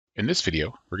In this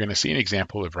video, we're going to see an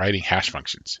example of writing hash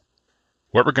functions.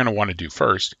 What we're going to want to do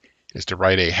first is to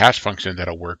write a hash function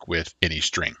that'll work with any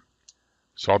string.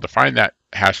 So I'll define that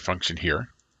hash function here.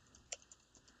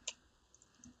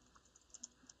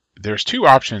 There's two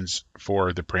options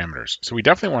for the parameters. So we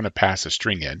definitely want to pass a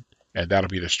string in, and that'll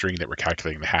be the string that we're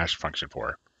calculating the hash function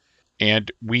for.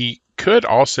 And we could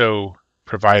also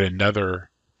provide another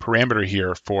parameter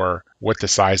here for what the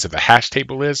size of the hash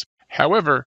table is.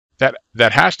 However,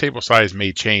 that hash table size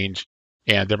may change,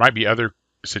 and there might be other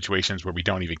situations where we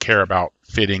don't even care about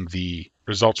fitting the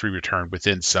results we return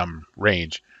within some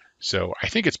range. So I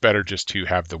think it's better just to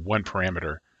have the one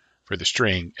parameter for the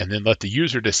string and then let the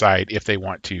user decide if they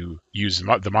want to use the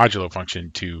modulo function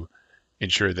to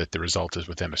ensure that the result is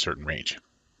within a certain range.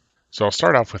 So I'll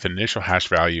start off with an initial hash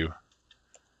value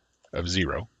of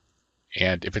 0.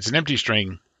 And if it's an empty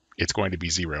string, it's going to be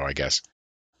 0, I guess.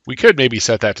 We could maybe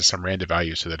set that to some random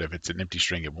value so that if it's an empty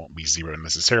string, it won't be 0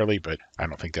 necessarily, but I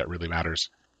don't think that really matters.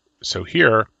 So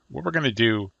here, what we're going to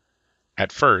do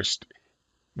at first,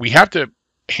 we have to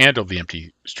handle the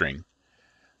empty string.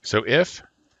 So if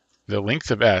the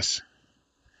length of s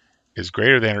is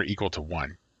greater than or equal to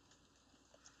 1,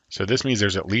 so this means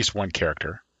there's at least one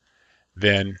character,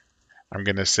 then I'm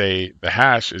going to say the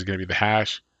hash is going to be the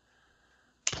hash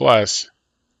plus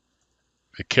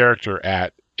the character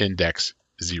at index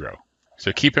 0.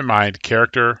 So keep in mind,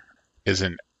 character is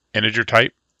an integer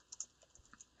type.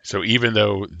 So even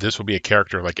though this will be a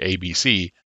character like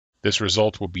ABC, this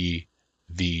result will be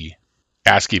the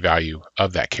ASCII value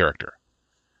of that character.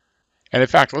 And in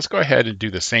fact, let's go ahead and do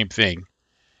the same thing.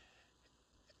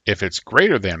 If it's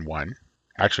greater than 1,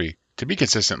 actually, to be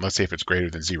consistent, let's say if it's greater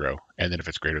than 0, and then if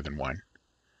it's greater than 1,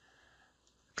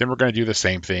 then we're going to do the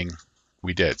same thing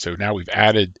we did. So now we've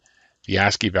added the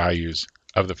ASCII values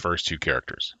of the first two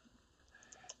characters.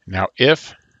 Now,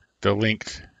 if the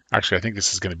length, actually, I think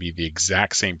this is going to be the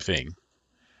exact same thing.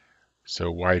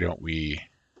 So why don't we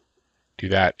do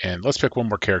that? And let's pick one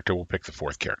more character. We'll pick the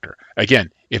fourth character.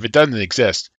 Again, if it doesn't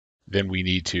exist, then we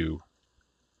need to,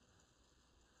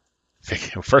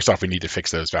 first off, we need to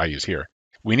fix those values here.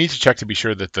 We need to check to be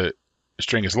sure that the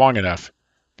string is long enough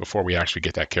before we actually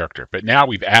get that character. But now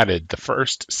we've added the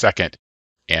first, second,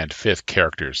 and fifth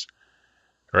characters,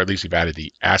 or at least we've added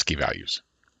the ASCII values.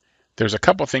 There's a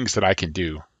couple things that I can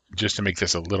do just to make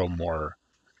this a little more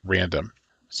random.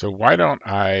 So why don't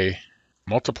I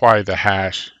multiply the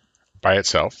hash by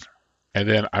itself, and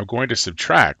then I'm going to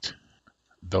subtract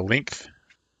the length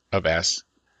of s,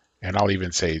 and I'll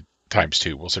even say times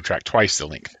 2. We'll subtract twice the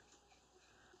length.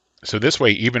 So this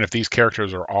way, even if these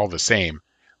characters are all the same,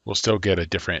 we'll still get a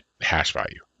different hash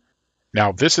value.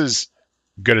 Now, this is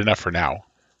good enough for now,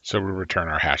 so we'll return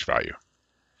our hash value.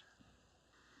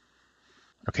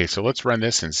 Okay, so let's run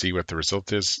this and see what the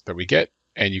result is that we get,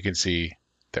 and you can see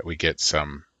that we get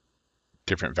some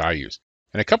different values.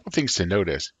 And a couple things to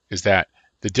notice is that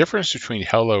the difference between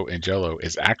hello and jello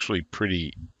is actually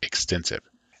pretty extensive.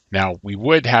 Now, we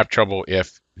would have trouble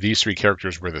if these three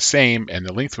characters were the same and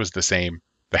the length was the same,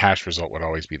 the hash result would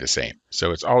always be the same.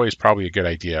 So it's always probably a good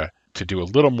idea to do a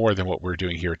little more than what we're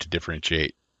doing here to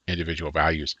differentiate individual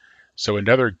values. So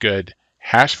another good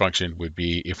hash function would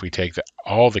be if we take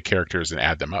all the characters and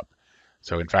add them up.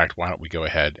 So in fact, why don't we go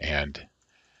ahead and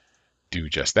do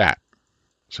just that?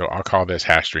 So I'll call this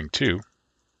hashString 2,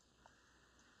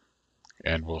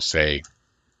 and we'll say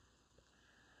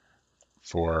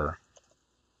for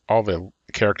all the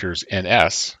characters in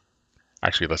S,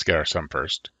 actually let's get our sum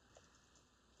first,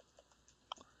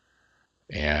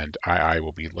 and II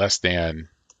will be less than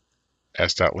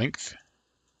s.length.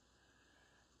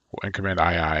 We'll increment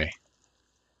II,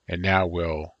 and now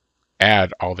we'll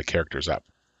add all the characters up.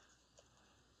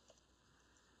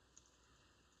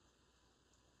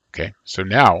 Okay, so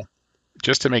now,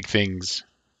 just to make things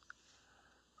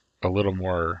a little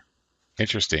more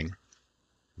interesting,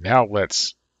 now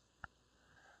let's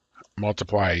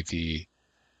multiply the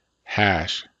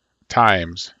hash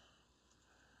times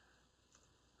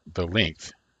the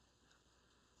length.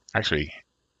 Actually,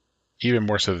 even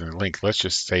more so than the length, let's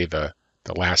just say the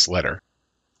last letter.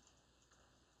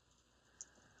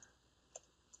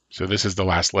 So this is the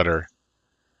last letter.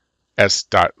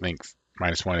 S.length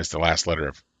minus 1 is the last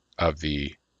letter of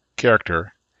the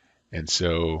character. And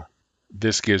so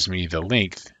this gives me the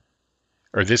length,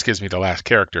 or this gives me the last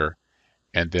character.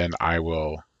 And then I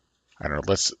will, I don't know,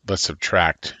 let's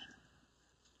subtract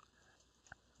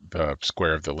the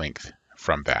square of the length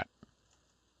from that.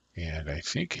 And I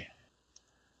think,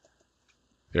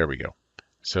 there we go.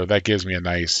 So that gives me a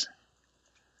nice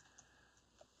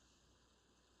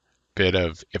bit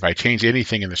of, if I change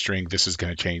anything in the string, this is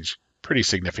going to change pretty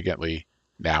significantly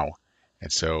now.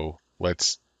 And so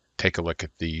let's take a look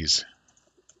at these.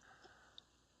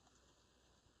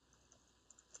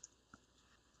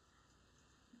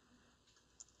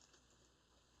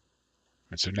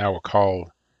 And so now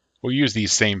we'll use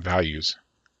these same values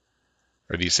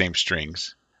or these same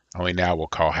strings, only now we'll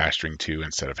call hashString2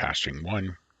 instead of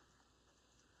hashString1.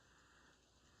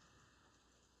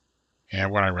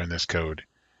 And when I run this code,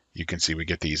 you can see we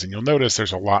get these. And you'll notice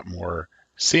there's a lot more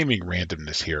seeming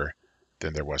randomness here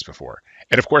than there was before.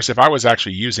 And of course, if I was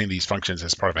actually using these functions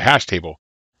as part of a hash table,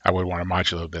 I would want to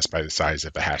modulo this by the size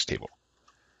of the hash table.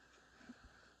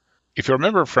 If you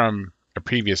remember from a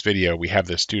previous video, we have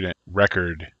the student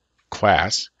record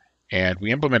class, and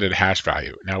we implemented a hash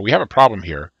value. Now we have a problem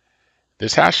here.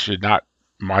 This hash should not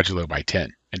modulo by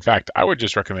 10. In fact, I would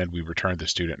just recommend we return the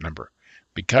student number,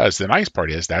 because the nice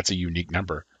part is that's a unique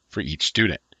number for each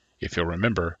student. If you'll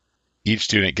remember, each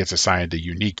student gets assigned a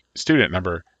unique student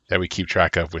number that we keep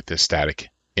track of with this static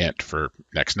int for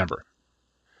next number.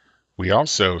 We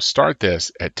also start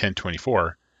this at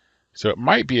 1024, so it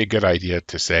might be a good idea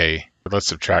to say, let's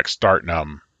subtract start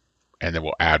num, and then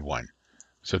we'll add 1.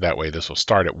 So that way this will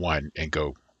start at 1 and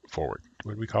go forward.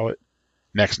 What do we call it?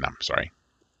 Next num, sorry.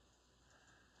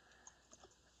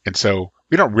 And so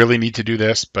we don't really need to do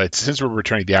this, but since we're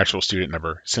returning the actual student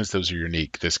number, since those are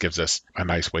unique, this gives us a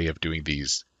nice way of doing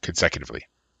these consecutively.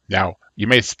 Now, you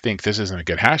may think this isn't a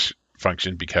good hash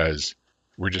function because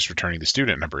we're just returning the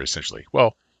student number essentially.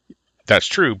 Well, that's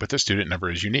true, but the student number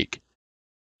is unique.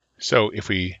 So if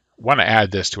we want to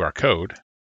add this to our code,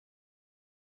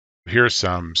 here's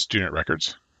some student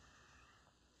records.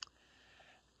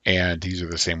 And these are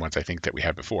the same ones I think that we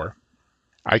had before.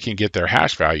 I can get their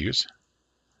hash values.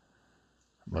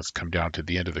 Let's come down to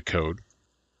the end of the code.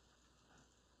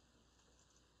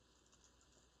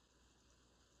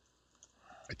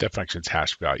 That function's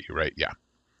hash value, right? Yeah.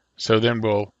 So then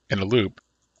we'll, in a loop,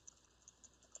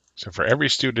 so for every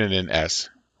student in S,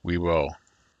 we will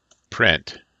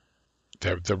print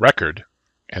the record,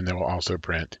 and then we'll also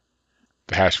print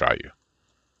the hash value.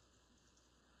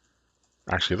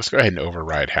 Actually, let's go ahead and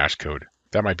override hashCode.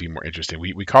 That might be more interesting.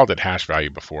 We called it hash value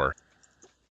before.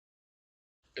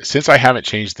 Since I haven't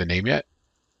changed the name yet,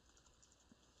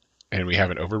 and we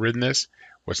haven't overridden this,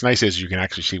 what's nice is you can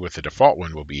actually see what the default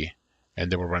one will be, and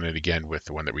then we'll run it again with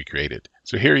the one that we created.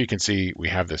 So here you can see we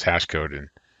have this hashCode, and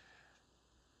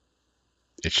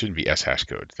it shouldn't be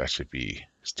hashCode. That should be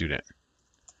student.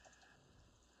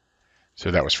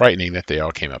 So that was frightening that they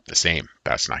all came up the same.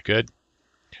 That's not good.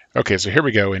 Okay, so here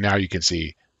we go, and now you can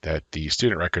see that the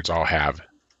student records all have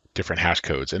different hash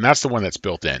codes, and that's the one that's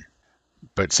built in.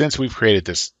 But since we've created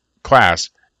this class,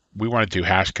 we want to do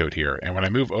hashCode here, and when I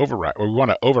move override, or we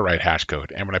want to override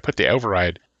hashCode, and when I put the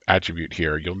override attribute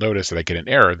here, you'll notice that I get an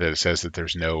error that it says that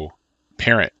there's no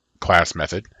parent class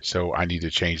method, so I need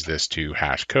to change this to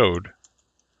hashCode.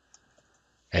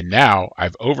 And now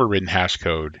I've overridden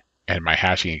hashCode, and my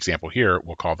hashing example here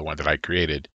will call the one that I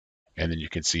created, and then you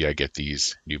can see I get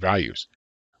these new values,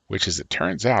 which as it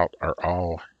turns out are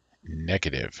all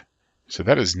negative. So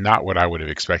that is not what I would have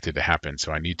expected to happen,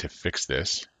 so I need to fix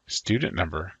this. Student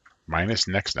number minus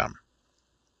next num.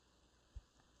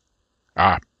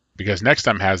 Because next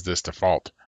num has this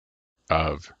default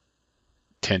of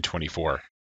 1024.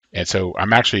 And so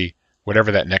I'm actually,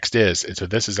 whatever that next is, and so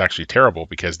this is actually terrible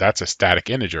because that's a static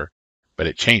integer, but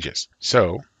it changes.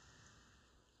 So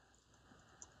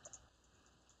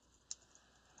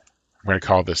I'm going to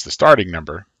call this the starting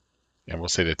number, and we'll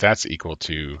say that that's equal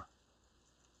to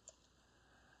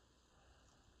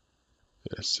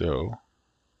this. So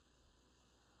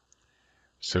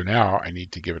now I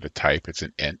need to give it a type. It's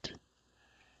an int.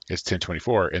 It's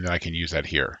 1024, and then I can use that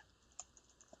here.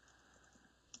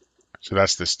 So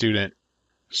that's the student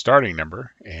starting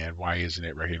number, and why isn't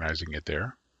it recognizing it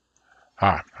there?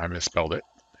 I misspelled it.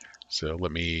 So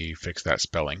let me fix that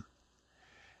spelling.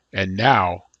 And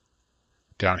now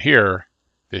down here,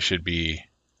 this should be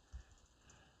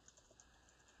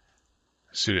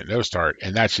student no start,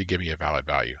 and that should give me a valid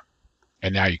value.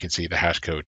 And now you can see the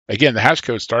hashCode. Again, the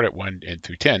hashCode start at 1 and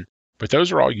through 10, but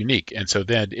those are all unique. And so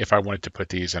then if I wanted to put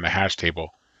these in a hash table,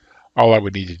 all I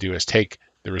would need to do is take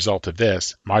the result of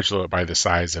this, modulo it by the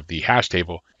size of the hash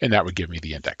table, and that would give me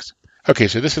the index. Okay,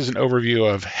 so this is an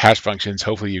overview of hash functions.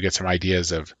 Hopefully you get some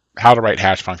ideas of how to write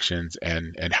hash functions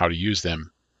and how to use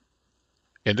them.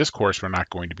 In this course, we're not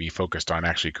going to be focused on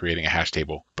actually creating a hash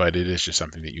table, but it is just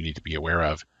something that you need to be aware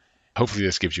of. Hopefully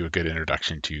this gives you a good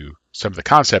introduction to some of the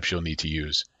concepts you'll need to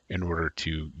use in order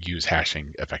to use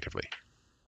hashing effectively.